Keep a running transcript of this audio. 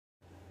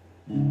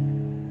Hello,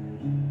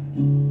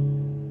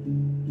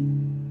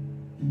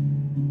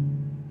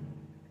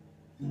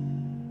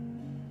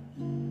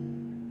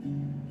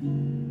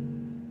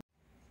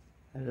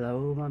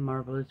 my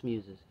marvelous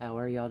muses. How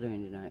are y'all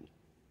doing tonight?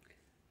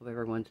 Hope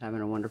everyone's having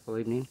a wonderful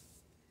evening.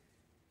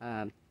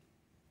 We're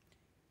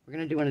going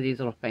to do one of these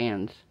little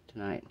fans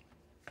tonight.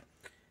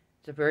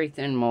 It's a very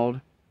thin mold,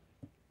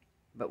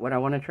 but what I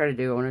want to try to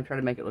do, I want to try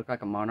to make it look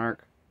like a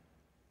monarch.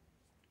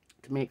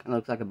 To me, it kind of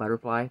looks like a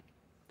butterfly.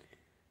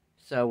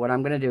 So what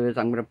I'm going to do is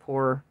I'm going to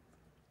pour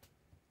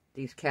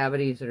these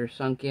cavities that are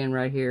sunk in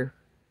right here.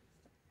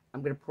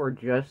 I'm going to pour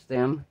just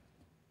them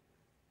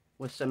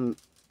with some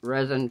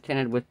resin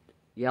tinted with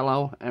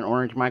yellow and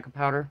orange mica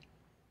powder.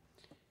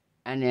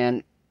 And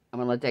then I'm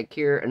going to let that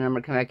cure, and then I'm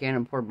going to come back in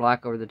and pour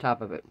black over the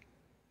top of it.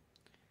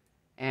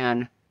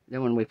 And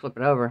then when we flip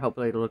it over,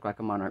 hopefully it'll look like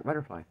a monarch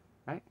butterfly,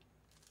 right?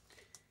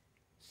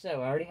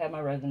 So I already have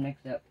my resin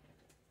mixed up.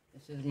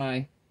 This is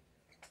my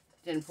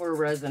 10-pour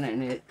resin,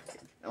 and it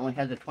only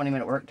has a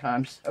 20-minute work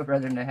time, so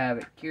rather than to have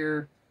it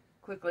cure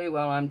quickly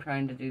while I'm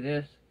trying to do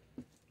this,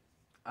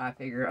 I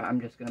figure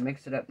I'm just going to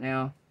mix it up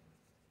now.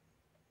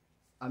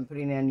 I'm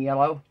putting in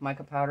yellow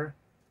mica powder.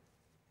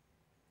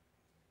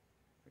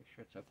 Pretty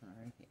sure it's open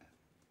already. Yeah.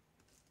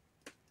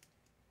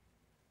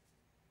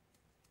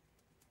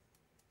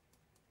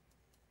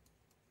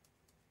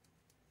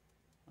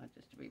 I want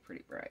this to be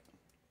pretty bright.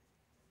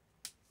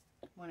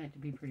 I want it to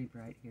be pretty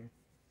bright here.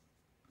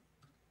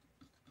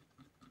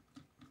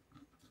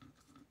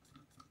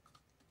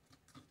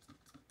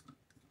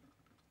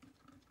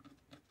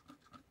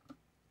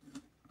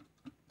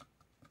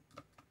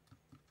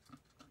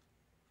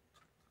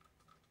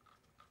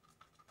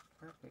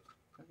 Perfect.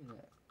 Look at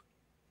that.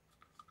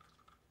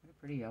 What a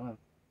pretty yellow.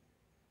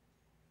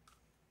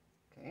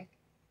 Okay.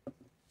 I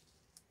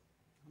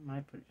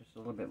might put just a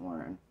little bit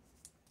more in.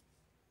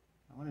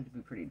 I want it to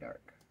be pretty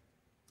dark.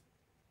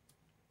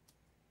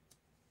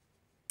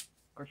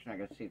 Of course, you're not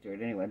going to see through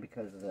it anyway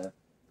because of the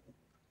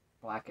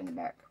black in the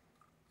back.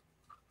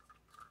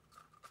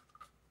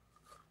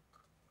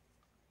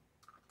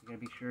 You got to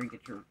be sure you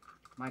get your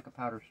mica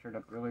powder stirred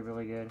up really,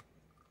 really good.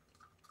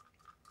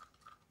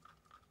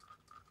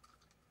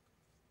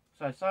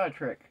 So I saw a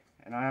trick,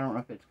 and I don't know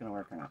if it's going to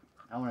work or not.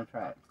 I want to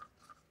try it.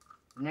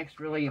 The next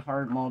really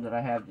hard mold that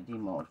I have to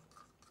demold.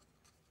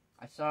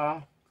 I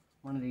saw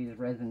one of these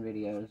resin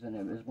videos, and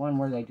it was one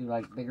where they do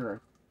like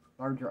bigger,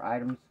 larger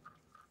items.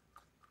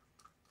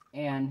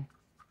 And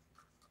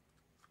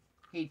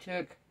he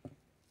took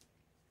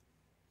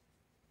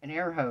an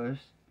air hose,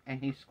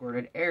 and he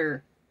squirted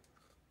air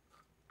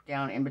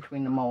down in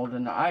between the mold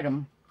and the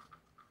item.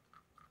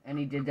 And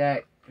he did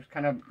that just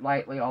kind of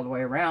lightly all the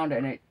way around,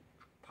 and it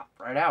popped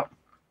right out.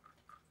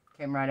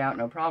 Came right out,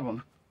 no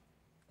problem.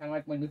 Kind of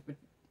like when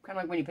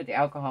you put the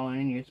alcohol in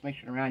and you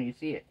smash it around, you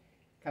see it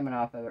coming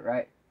off of it,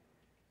 right?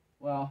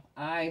 Well,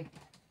 I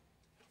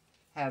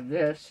have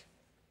this.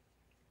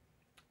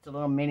 It's a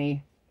little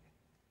mini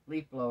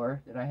leaf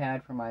blower that I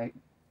had for my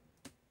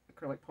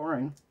acrylic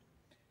pouring,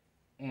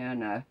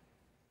 and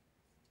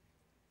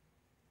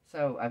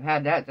so I've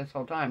had that this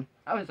whole time.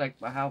 I was like,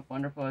 well, how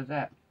wonderful is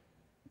that?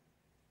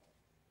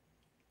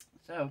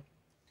 So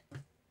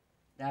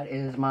that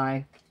is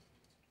my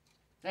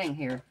thing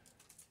here,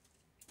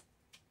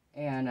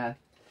 and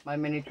my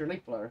miniature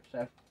leaf blower.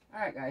 So,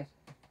 alright guys,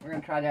 we're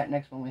going to try that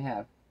next one we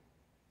have.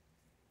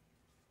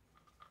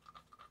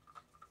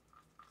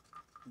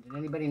 Did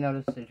anybody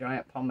notice the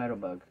giant palmetto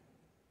bug?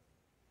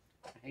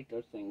 I hate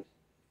those things.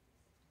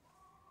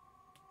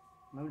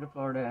 Moved to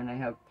Florida and they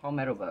have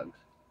palmetto bugs.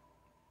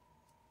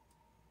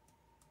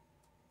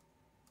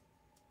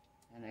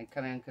 And they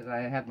come in because I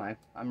have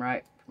I'm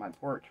right for my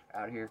porch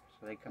out here,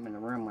 so they come in the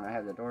room when I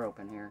have the door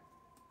open here.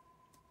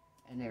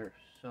 And they're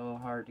so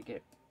hard to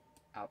get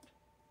out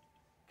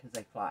because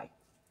they fly.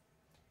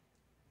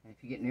 And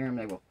if you get near them,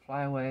 they will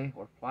fly away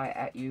or fly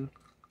at you,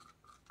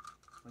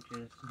 which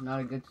is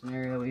not a good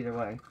scenario either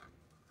way.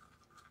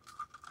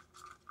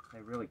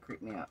 They really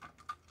creep me out.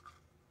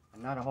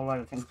 And not a whole lot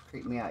of things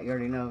creep me out. You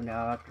already know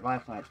now after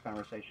last night's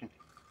conversation.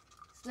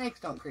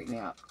 Snakes don't creep me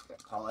out,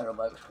 but palmetto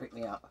bugs creep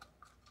me out.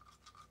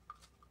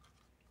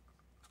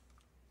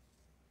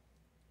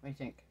 What do you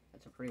think?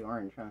 That's a pretty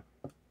orange,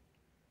 huh?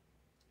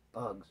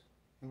 Bugs.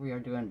 Here we are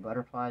doing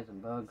butterflies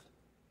and bugs.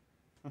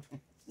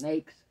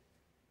 Snakes.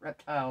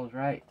 Reptiles,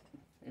 right?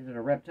 Is it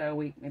a reptile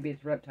week? Maybe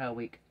it's reptile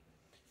week.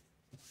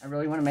 I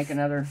really want to make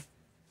another.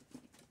 In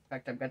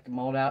fact, I've got the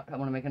mold out. I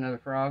want to make another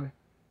frog.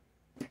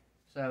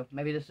 So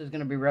maybe this is going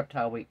to be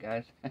reptile week,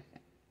 guys.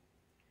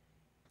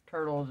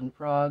 Turtles and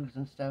frogs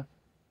and stuff.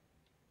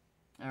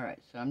 Alright,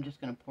 so I'm just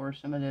going to pour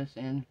some of this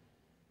in.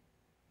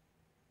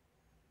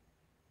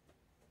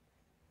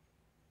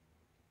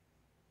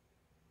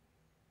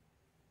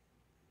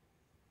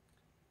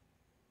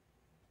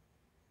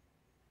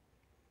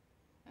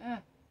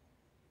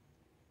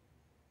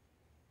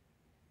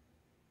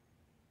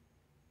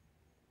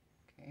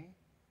 Okay.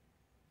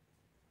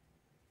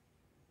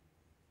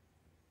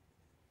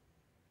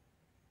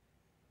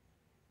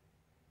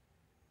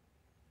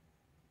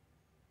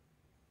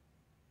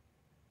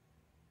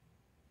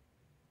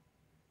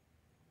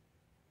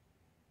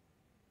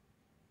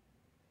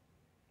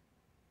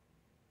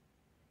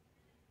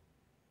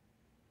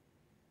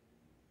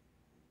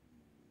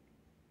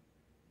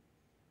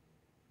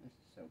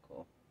 This is so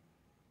cool.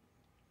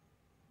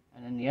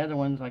 And then the other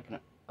one's like an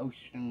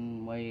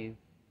ocean wave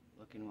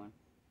looking one.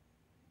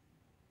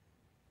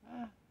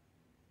 Ah.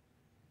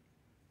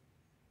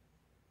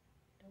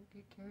 Don't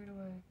get carried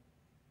away.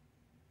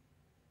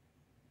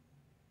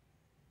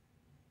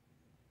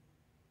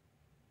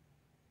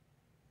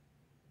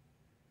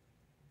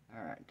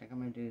 Alright, I think I'm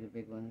going to do the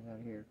big ones out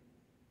here.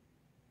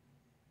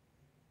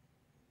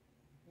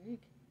 Big.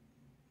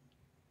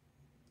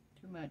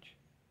 Too much.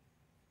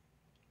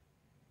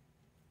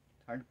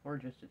 It's hard to pour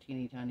just a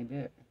teeny tiny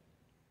bit.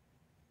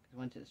 Because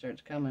once it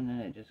starts coming, then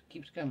it just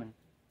keeps coming.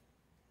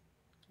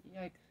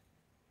 Yikes.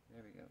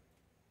 There we go.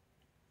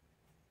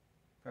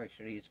 Probably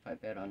should have used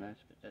pipette on this,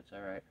 but that's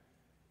alright.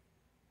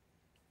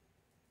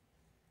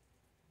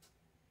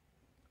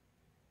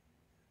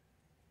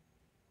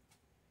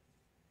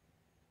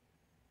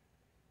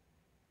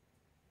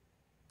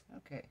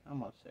 Okay,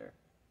 almost there.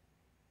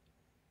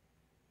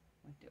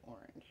 Like the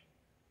orange.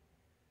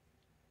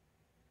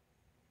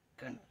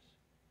 Goodness.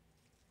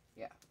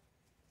 Yeah.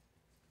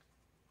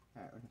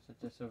 Alright, we're going to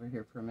set this over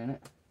here for a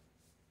minute.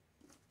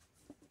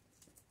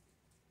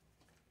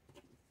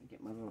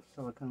 Get my little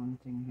silicone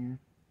thing here.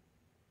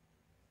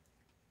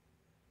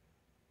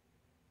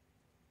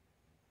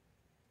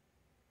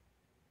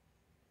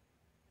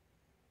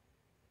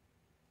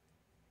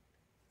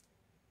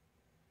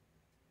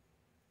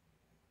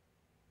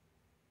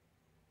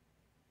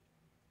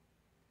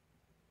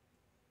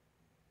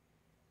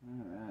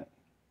 Alright.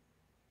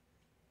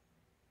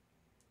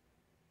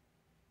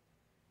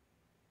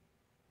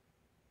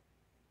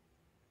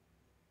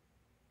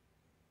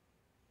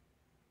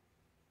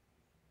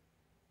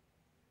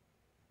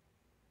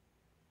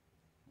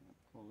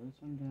 Pull this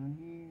one down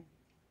here.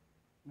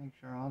 Make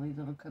sure all these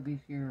little cubbies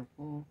here are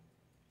full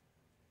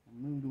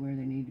and move to where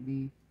they need to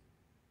be.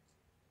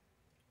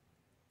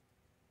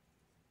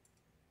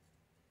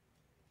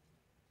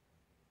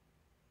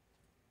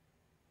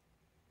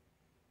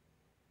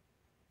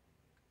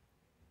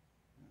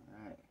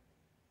 Alright.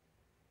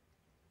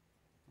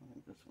 I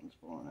think this one's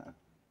full enough.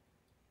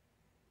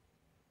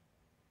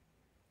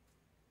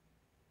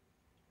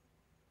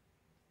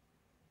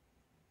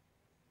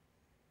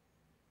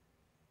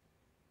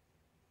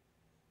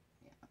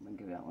 Yeah, I'm going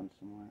to give that one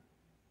some more.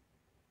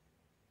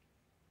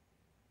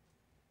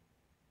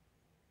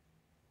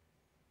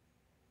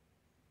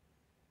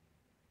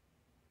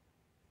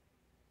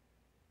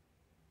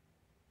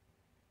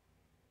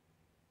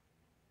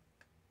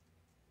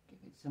 Give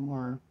it some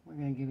more. We're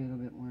going to give it a little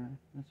bit more.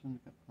 This one's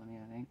got plenty,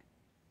 I think.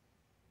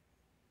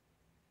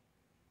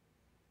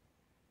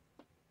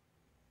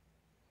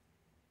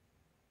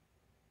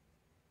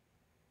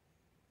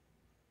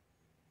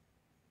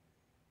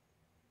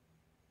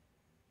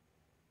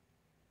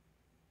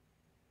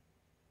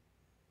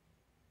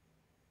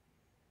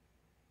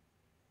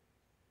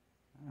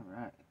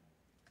 Alright.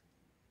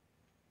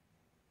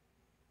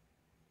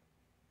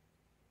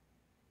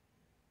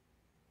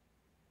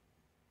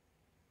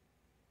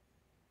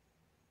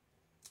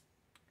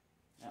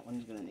 That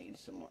one's going to need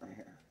some more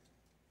here.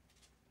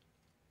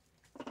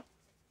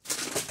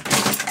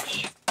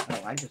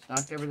 Oh, I just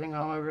knocked everything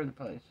all over the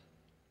place.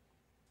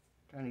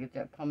 Trying to get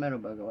that palmetto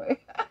bug away.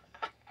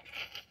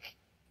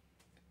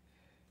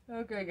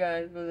 Okay,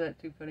 guys, was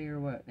that too funny or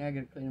what? Now I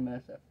gotta clean a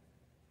mess up.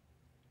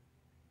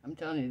 I'm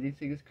telling you, these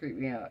things creep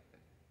me out.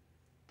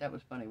 That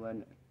was funny,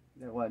 wasn't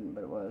it? It wasn't,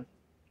 but it was.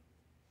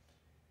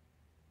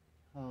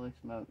 Holy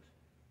smokes.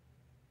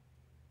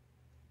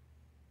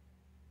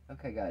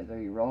 Okay, guys,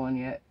 are you rolling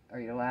yet? Are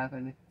you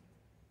laughing?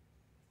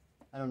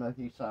 I don't know if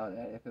you saw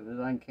that, if it was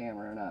on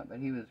camera or not, but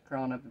he was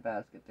crawling up the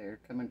basket there,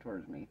 coming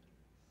towards me.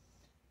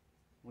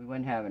 We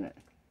wasn't having it.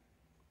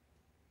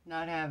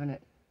 Not having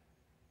it.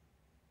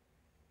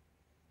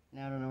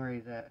 Now I don't know where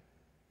he's at.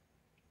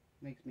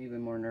 Makes me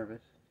even more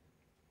nervous.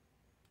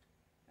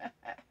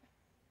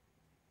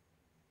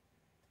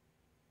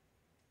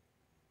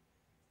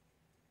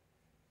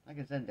 Like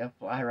I said, they'll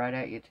fly right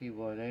at you too,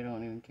 boy. They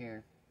don't even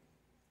care.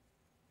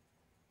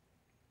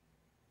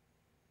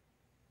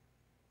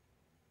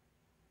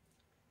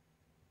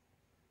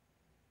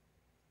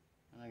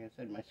 Like I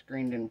said, my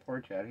screened-in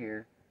porch out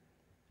here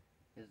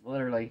is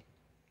literally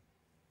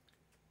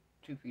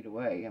 2 feet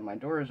away, and my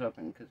door is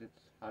open because it's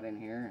hot in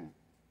here and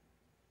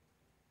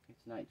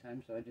it's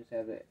nighttime, so I just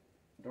have the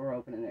door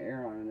open and the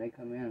air on, and they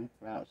come in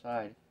from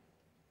outside.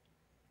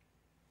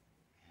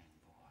 And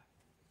boy,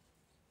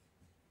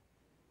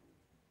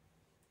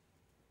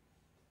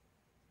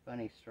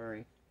 funny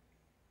story.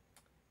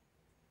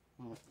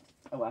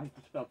 Oh, I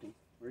just felt him.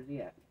 Where's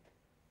he at?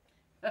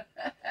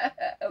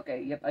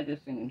 Okay, yep, I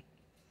just seen him.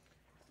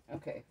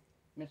 Okay,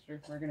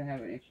 mister, we're gonna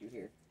have an issue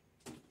here.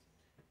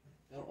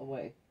 Go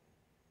away.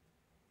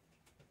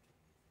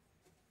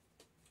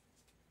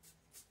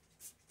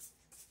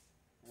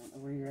 I don't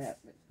know where you're at,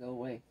 but go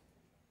away.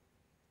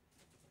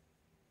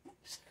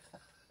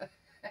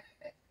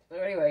 So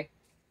anyway,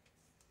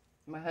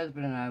 my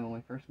husband and I, when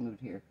we first moved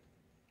here,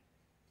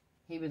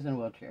 he was in a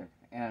wheelchair,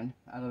 and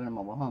I live in a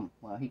mobile home.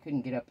 Well, he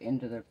couldn't get up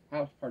into the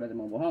house part of the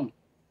mobile home.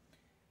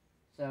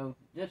 So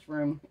this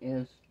room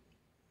is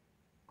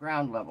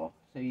ground level.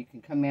 So you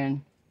can come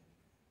in,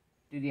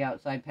 do the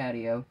outside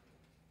patio,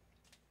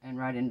 and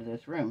right into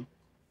this room.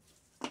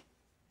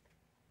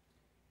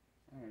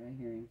 Alright, I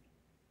hear him.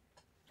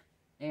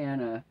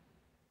 And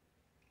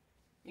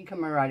you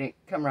can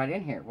come right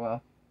in here.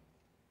 Well,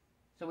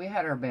 so we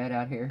had our bed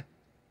out here,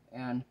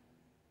 and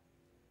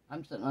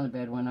I'm sitting on the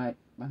bed one night.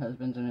 My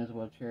husband's in his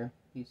wheelchair.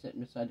 He's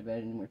sitting beside the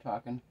bed, and we're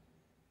talking.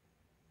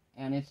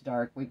 And it's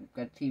dark. We've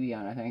got TV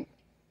on, I think.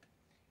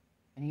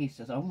 And he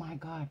says, "Oh my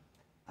God,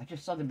 I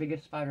just saw the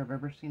biggest spider I've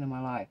ever seen in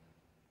my life."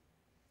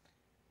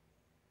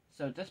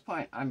 So at this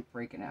point, I'm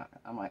freaking out.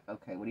 I'm like,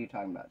 okay, what are you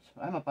talking about?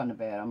 So I'm up on the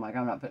bed. I'm like,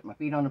 I'm not putting my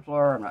feet on the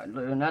floor. I'm not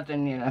doing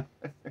nothing, you know.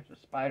 There's a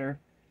spider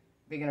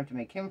big enough to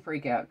make him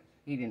freak out.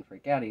 He didn't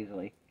freak out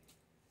easily.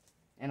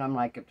 And I'm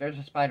like, if there's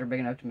a spider big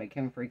enough to make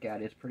him freak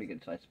out, it's a pretty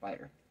good sized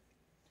spider.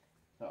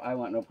 So I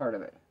want no part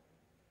of it.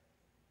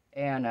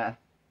 And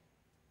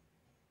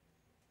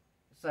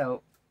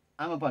so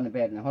I'm up on the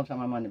bed, and the whole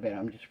time I'm on the bed,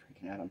 I'm just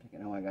freaking out. I'm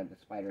thinking, oh my God, the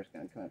spider's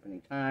going to come up any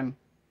time.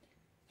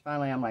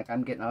 Finally, I'm like,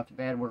 I'm getting off the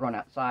bed. We're going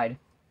outside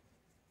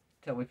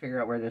till we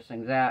figure out where this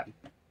thing's at.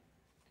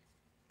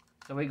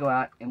 So we go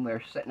out, and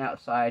we're sitting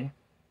outside,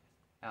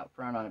 out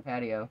front on a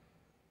patio.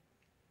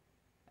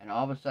 And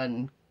all of a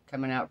sudden,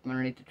 coming out from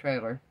underneath the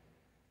trailer,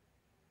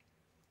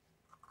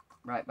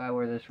 right by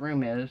where this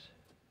room is,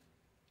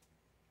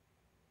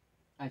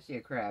 I see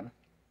a crab.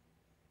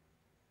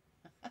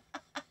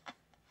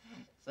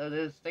 So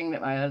this thing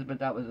that my husband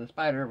thought was a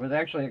spider was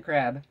actually a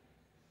crab.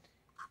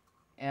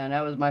 And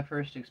that was my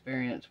first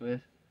experience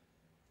with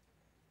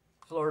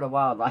Florida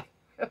wildlife.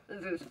 It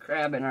was this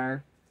crab in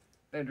our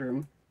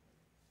bedroom,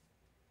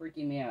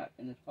 freaking me out.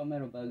 And this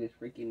palmetto bug is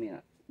freaking me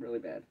out really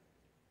bad.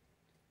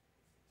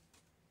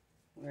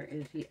 Where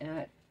is he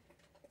at?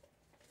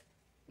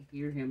 I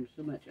hear him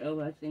so much. Oh,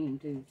 I see him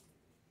too.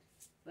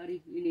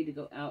 Buddy, you need to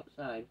go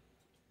outside.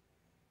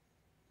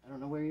 I don't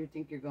know where you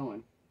think you're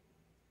going,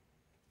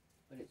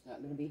 but it's not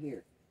going to be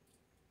here.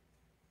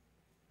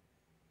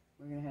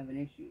 We're going to have an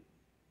issue.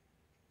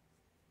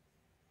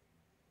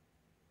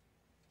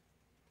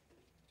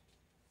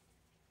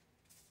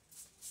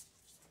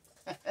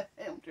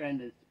 I'm trying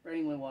to spray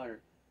him with water.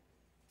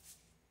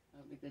 I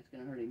don't think that's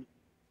going to hurt him.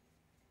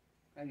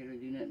 Probably going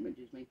to do nothing but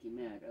just make you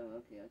mad. Oh,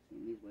 okay, I see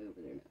him. He's way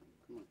over there now.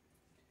 Come on.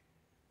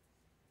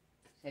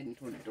 He's heading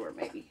toward the door,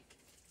 maybe.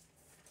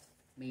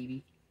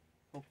 Maybe.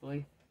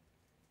 Hopefully.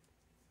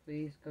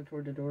 Please, go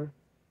toward the door.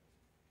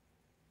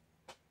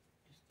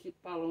 Just keep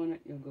following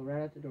it. You'll go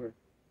right out the door.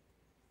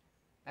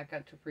 Back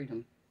out to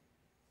freedom.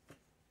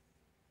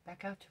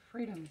 Back out to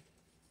freedom.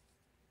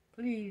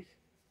 Please.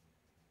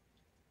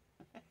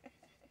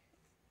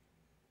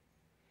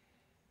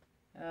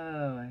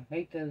 Oh, I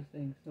hate those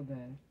things so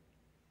bad.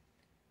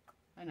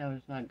 I know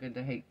it's not good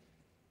to hate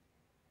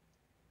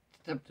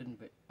something,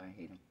 but I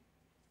hate them.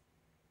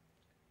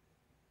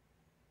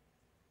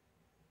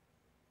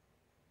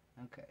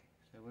 Okay,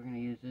 so we're going to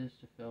use this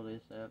to fill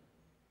this up,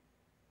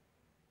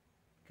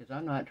 because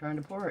I'm not trying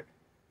to pour it.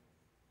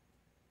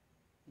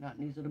 Not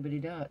in these little bitty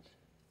dots.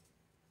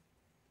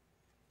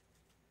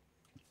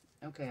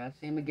 Okay, I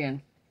see him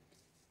again.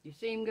 You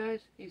see him,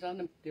 guys? He's on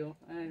the deal.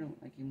 I don't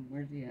like him.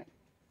 Where's he at?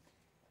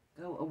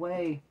 Go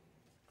away.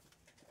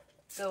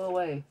 Go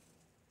away.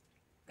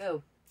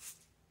 Go.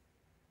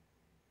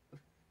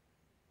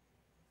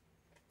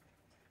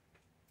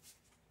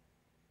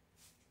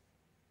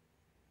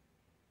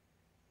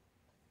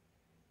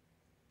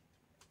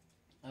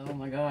 Oh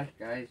my gosh,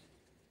 guys.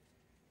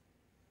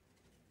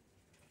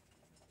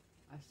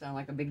 I sound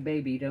like a big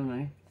baby, don't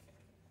I?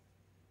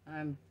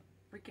 I'm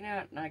freaking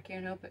out, and I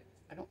can't help it.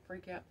 I don't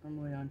freak out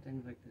normally on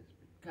things like this,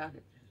 but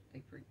God,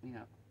 they freak me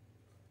out.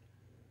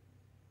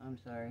 I'm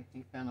sorry.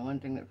 He found the one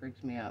thing that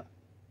freaks me out.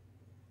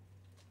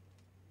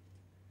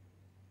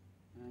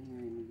 I hear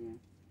him again.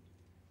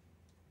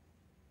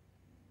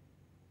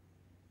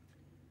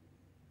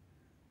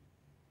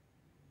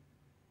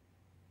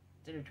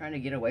 Instead of trying to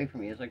get away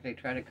from me, it's like they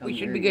try to come. We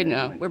should be good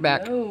now. We're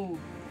back. No.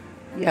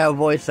 Yeah,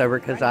 voiceover,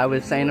 because I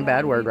was saying a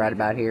bad word right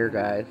about here,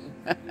 guys.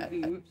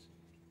 Oops.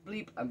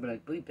 Bleep. I'm going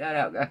to bleep that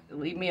out, guys.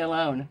 Leave me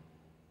alone.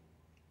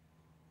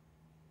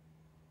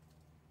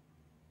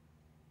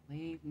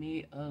 Leave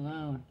me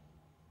alone.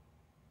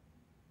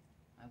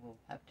 I will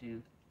have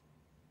to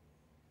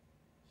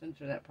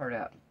censor that part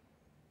out.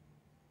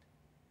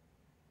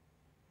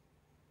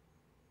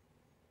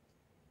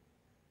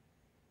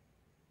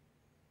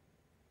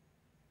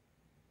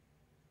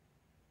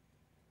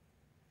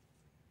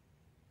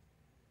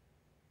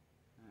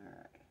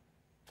 Alright.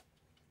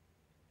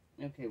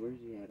 Okay, where's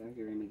he at? I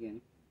hear him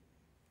again.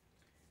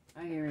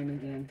 I hear him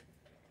again.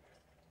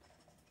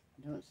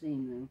 Don't see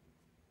him though.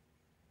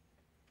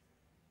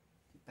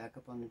 Back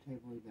up on the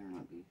table, he better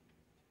not be.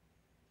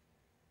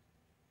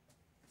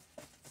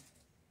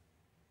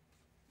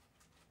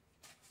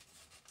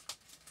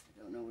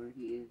 I don't know where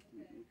he is,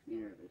 and it makes me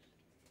nervous.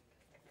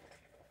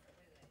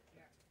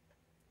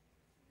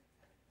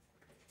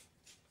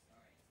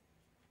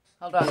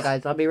 Hold on,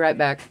 guys, I'll be right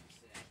back.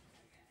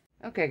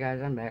 Okay,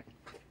 guys, I'm back.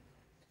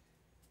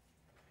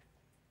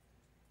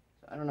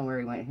 So I don't know where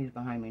he went. He's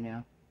behind me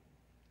now,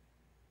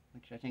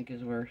 which I think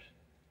is worse.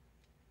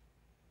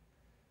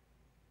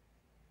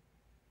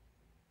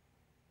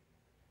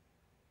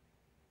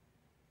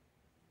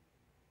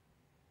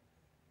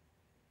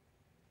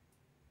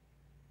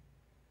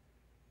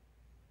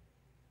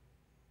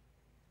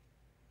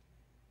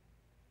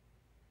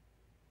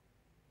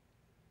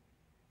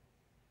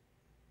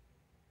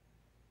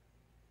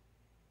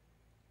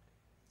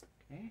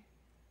 Okay.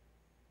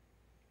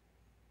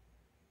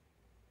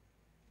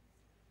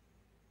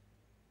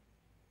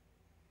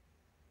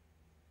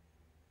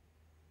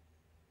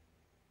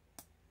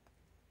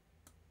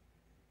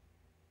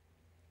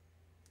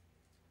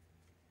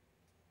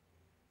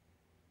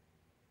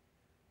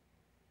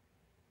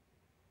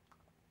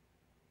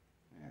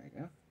 There we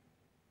go.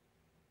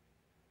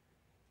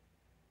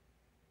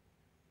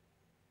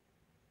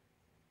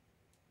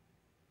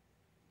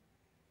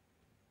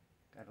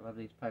 Gotta love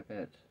these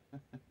pipettes.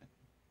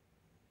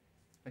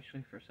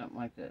 Especially for something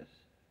like this.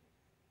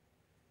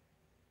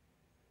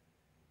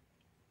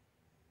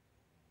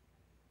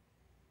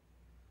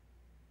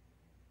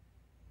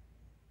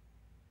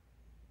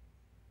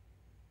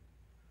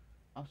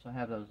 Also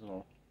have those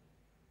little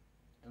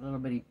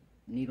bitty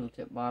needle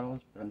tip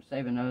bottles, but I'm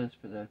saving those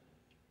for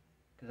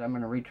because I'm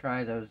going to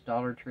retry those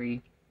Dollar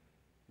Tree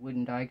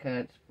wooden die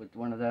cuts with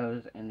one of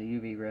those and the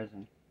UV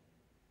resin.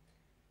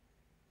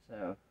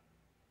 So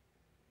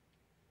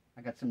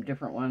I got some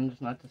different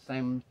ones, not the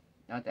same,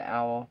 not the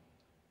owl.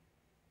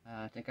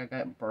 I think I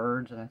got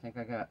birds, and I think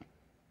I got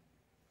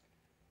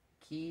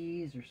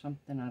keys or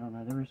something. I don't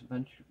know. There was a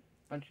bunch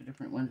of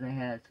different ones I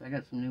had, so I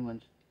got some new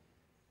ones.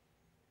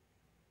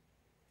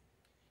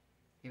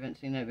 If you haven't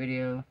seen that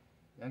video,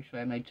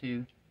 actually I made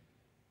 2.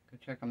 Go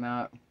check them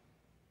out.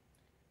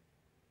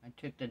 I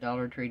took the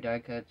Dollar Tree die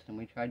cuts and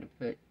we tried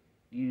to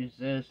use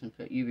this and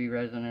put UV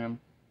resin in them,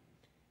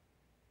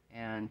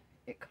 and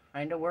it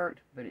kind of worked,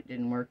 but it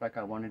didn't work like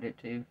I wanted it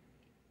to.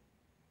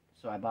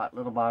 So I bought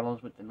little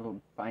bottles with the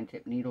little fine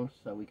tip needles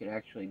so we could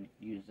actually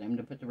use them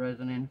to put the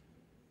resin in.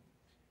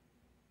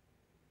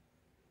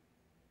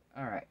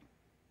 Alright,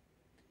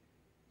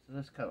 so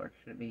this color,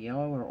 should it be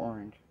yellow or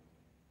orange?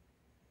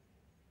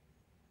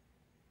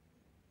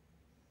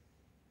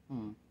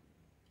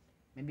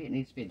 Maybe it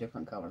needs to be a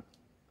different color,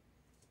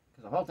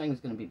 because the whole thing is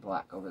going to be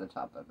black over the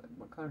top of it.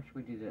 What color should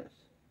we do this?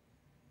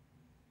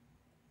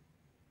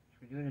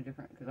 Should we do it a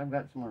different, because I've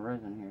got some more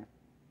resin here.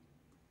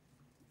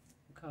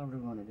 What color do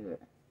we want to do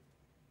it?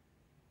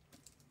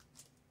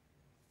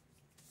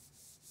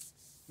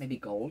 Maybe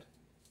gold?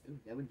 Ooh,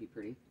 that would be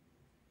pretty.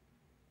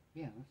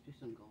 Yeah, let's do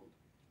some gold.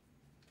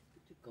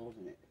 Let's do gold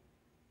in it.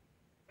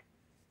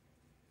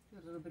 Do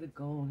a little bit of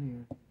gold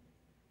here.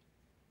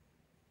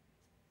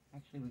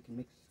 Actually, we can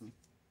mix some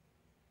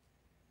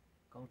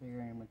gold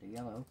here in with the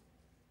yellow.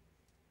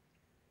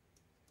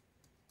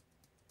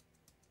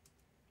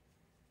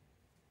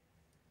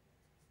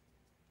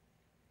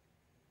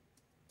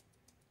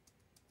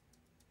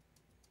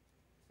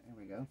 There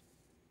we go.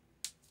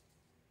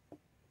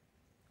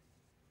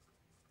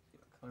 See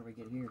what color we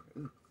get here.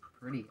 Ooh,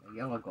 pretty. A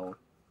yellow gold.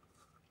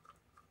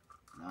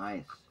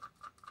 Nice.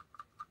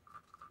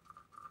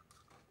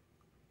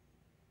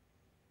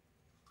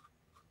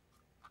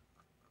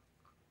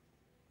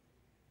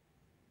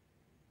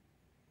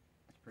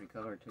 That's a pretty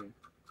color too.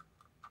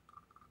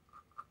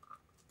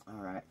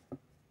 Alright.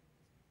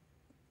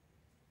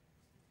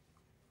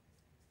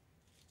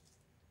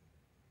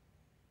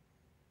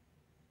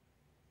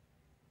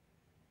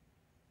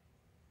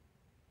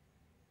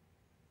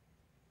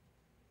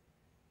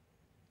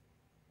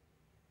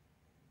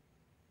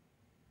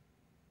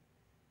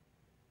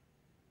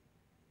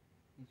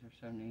 These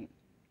are so neat.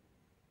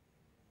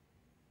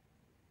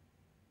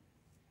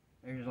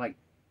 There's like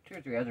 2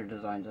 or 3 other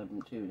designs of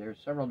them too. There's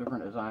several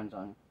different designs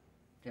on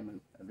Temu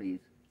of these.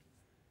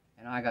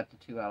 And I got the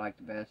 2 I like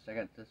the best. I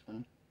got this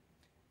one.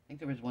 I think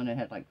there was one that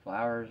had like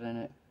flowers in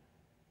it.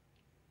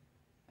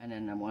 And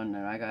then the one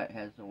that I got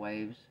has the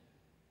waves.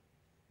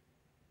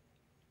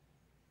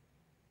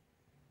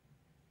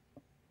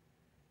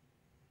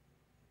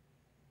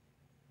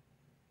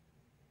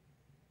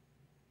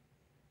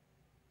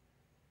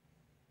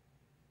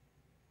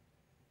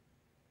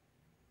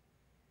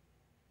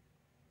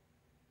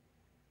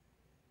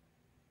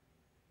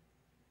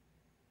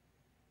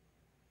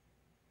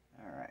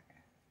 Alright.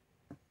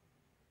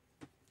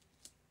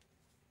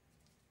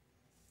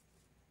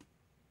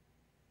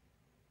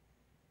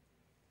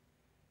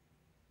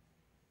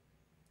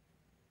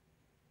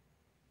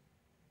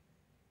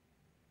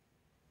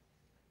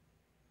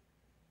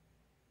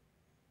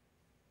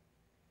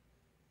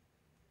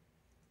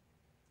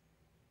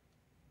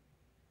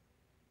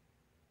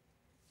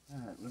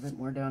 Alright, a little bit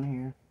more down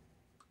here.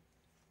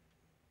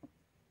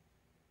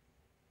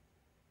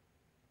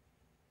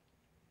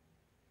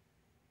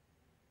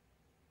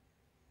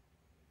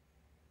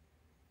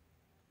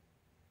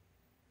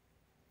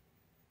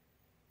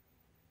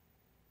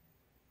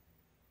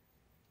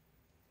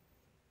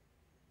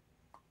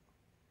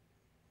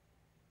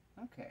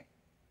 Okay,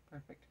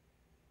 perfect.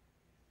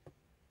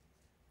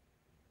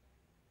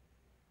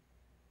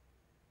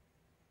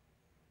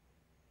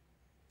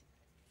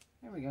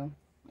 There we go.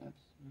 Let's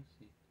see.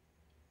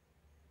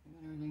 I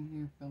got everything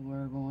here filled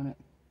where I want it.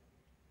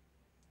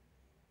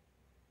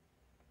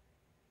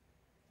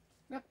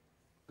 Yep.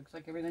 Looks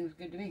like everything's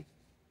good to me.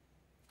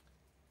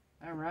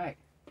 Alright.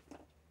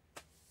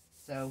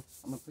 So,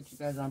 I'm going to put you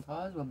guys on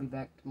pause. We'll be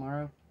back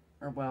tomorrow.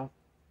 Or, well,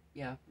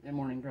 yeah, in the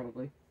morning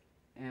probably.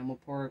 And we'll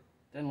pour a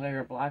thin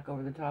layer of black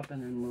over the top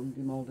and then we'll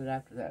demold it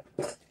after that.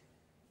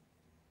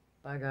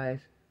 Bye, guys.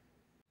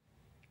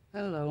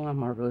 Hello, I'm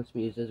Marvelous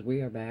Muses.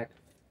 We are back.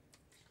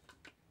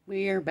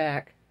 We are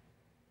back.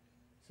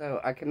 So,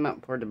 I came out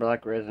and poured the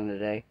black resin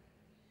today.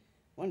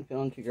 Wasn't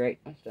feeling too great.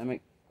 My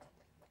stomach.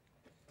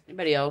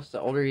 Anybody else, the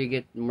older you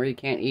get, the more you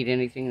can't eat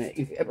anything that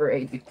you've ever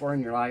ate before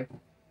in your life.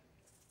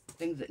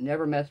 Things that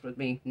never messed with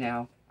me,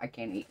 now I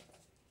can't eat.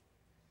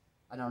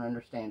 I don't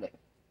understand it.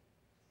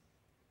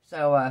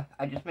 So,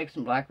 I just mixed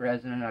some black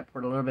resin and I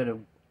poured a little bit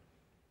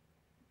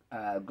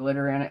of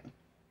glitter in it.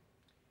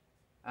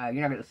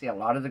 You're not going to see a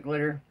lot of the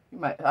glitter. You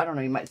might, I don't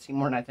know, you might see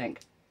more than I think.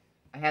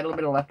 I had a little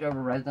bit of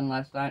leftover resin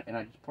last night and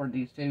I just poured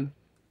these two.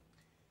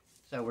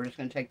 So we're just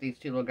going to take these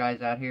two little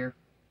guys out here.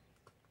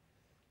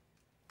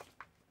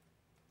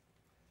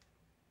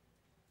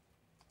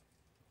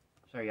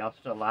 Sorry, y'all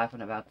still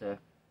laughing about the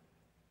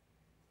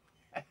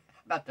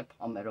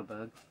palmetto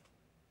bug.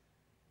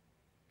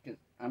 Because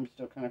I'm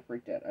still kind of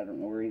freaked out. I don't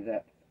know where he's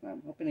at.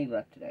 I'm hoping he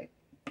left today.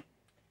 It's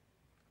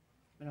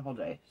been a whole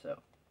day, so.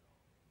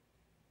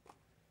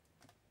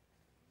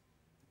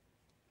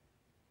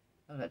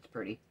 Oh, that's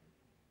pretty.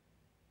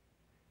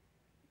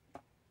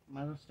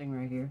 My little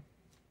stingray here.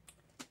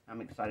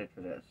 I'm excited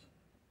for this.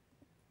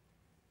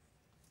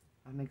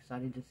 I'm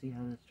excited to see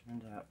how this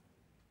turns out.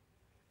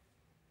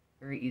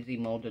 Very easy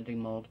mold to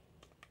demold.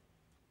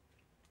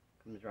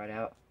 Comes right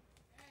out.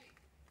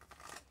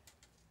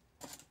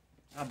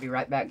 I'll be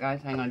right back,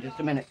 guys. Hang on just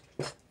a minute.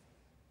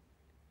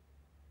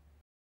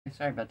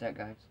 Sorry about that,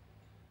 guys.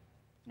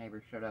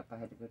 Neighbor showed up. I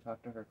had to go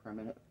talk to her for a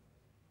minute.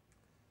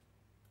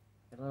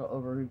 Got a little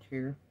overreach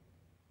here.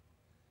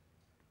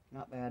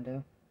 Not bad,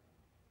 though.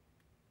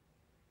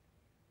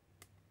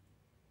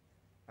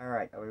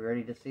 Alright, are we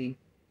ready to see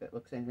if it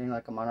looks anything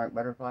like a monarch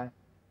butterfly?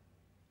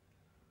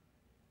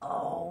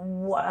 Oh,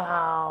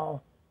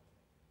 wow!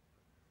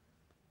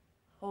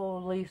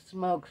 Holy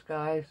smokes,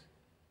 guys.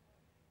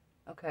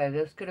 Okay,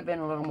 this could have been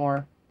a little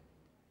more.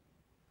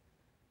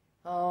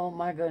 Oh,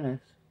 my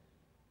goodness.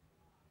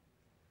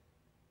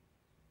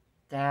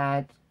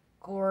 That's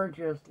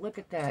gorgeous. Look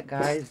at that,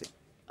 guys.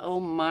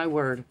 Oh, my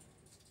word.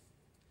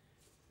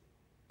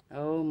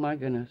 Oh, my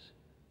goodness.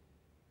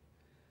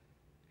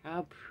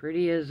 How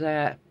pretty is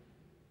that?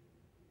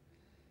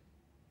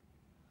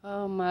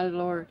 Oh, my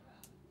Lord.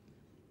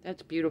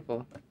 That's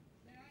beautiful.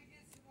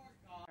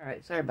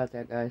 Alright, sorry about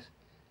that, guys.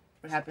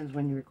 What happens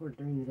when you record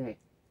during the day?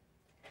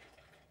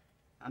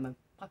 I'm a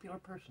popular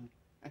person.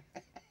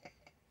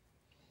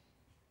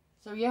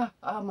 So, yeah.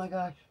 Oh, my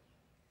gosh.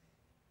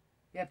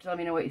 You have to let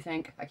me know what you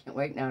think. I can't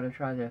wait now to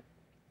try the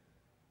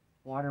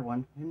water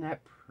one. Isn't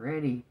that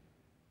pretty?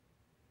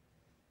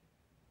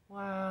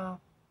 Wow.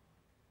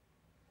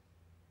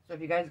 So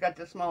if you guys got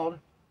this mold,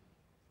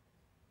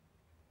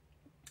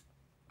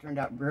 turned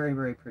out very,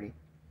 very pretty.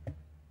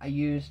 I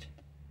used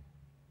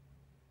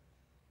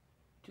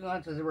 2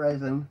 ounces of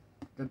resin,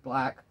 the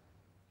black.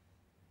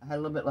 I had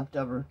a little bit left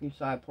over. You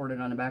saw I poured it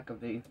on the back of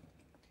this,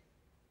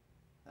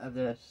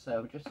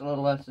 so just a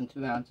little less than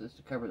 2 ounces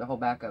to cover the whole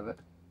back of it.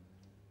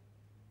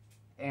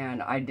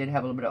 And I did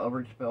have a little bit of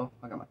overage spill.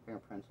 I got my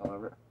fingerprints all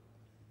over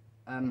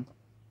it.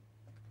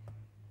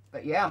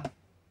 But yeah.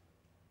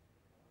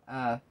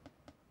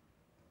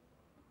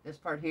 This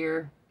part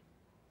here,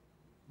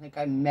 I think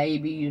I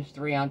maybe used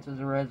 3 ounces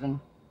of resin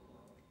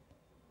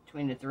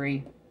between the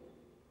three.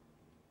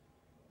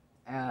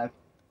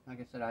 Like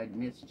I said, I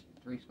missed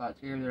 3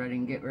 spots here that I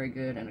didn't get very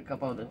good, and a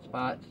couple of the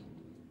spots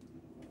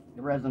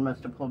the resin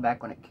must have pulled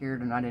back when it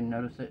cured and I didn't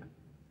notice it.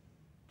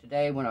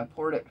 Today when I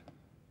poured it,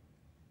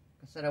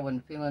 I said I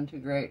wasn't feeling too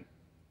great,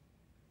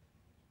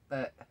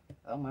 but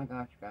oh my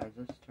gosh, guys,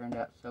 this turned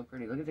out so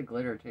pretty. Look at the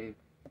glitter too.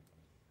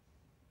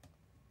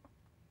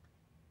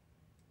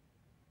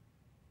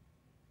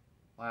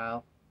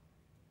 Wow.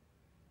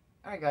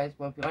 Alright guys,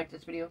 well if you like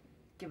this video,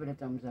 give it a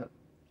thumbs up.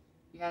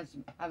 If you guys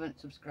haven't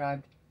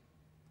subscribed,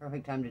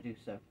 perfect time to do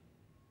so.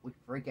 We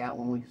freak out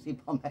when we see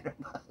palmetto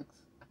bugs.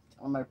 I was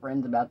telling my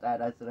friends about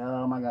that. I said,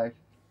 oh my gosh.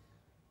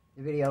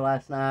 The video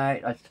last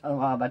night, I was telling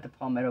them all about the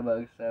palmetto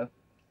bugs, so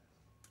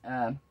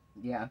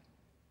yeah. I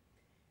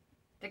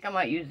think I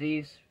might use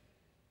these.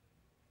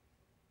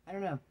 I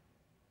don't know. I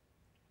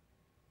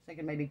was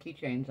thinking maybe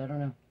keychains, I don't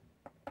know.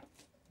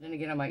 Then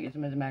again, I might use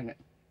them as a magnet.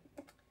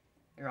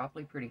 They're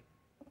awfully pretty.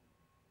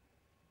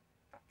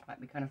 Might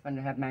be kind of fun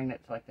to have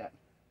magnets like that.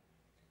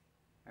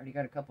 I already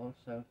got a couple,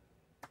 so.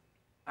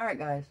 Alright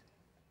guys.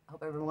 I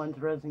hope everyone's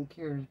resin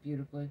cures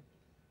beautifully.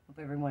 Hope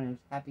everyone is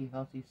happy,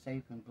 healthy,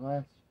 safe, and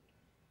blessed.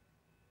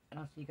 And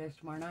I'll see you guys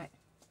tomorrow night.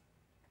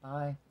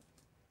 Bye.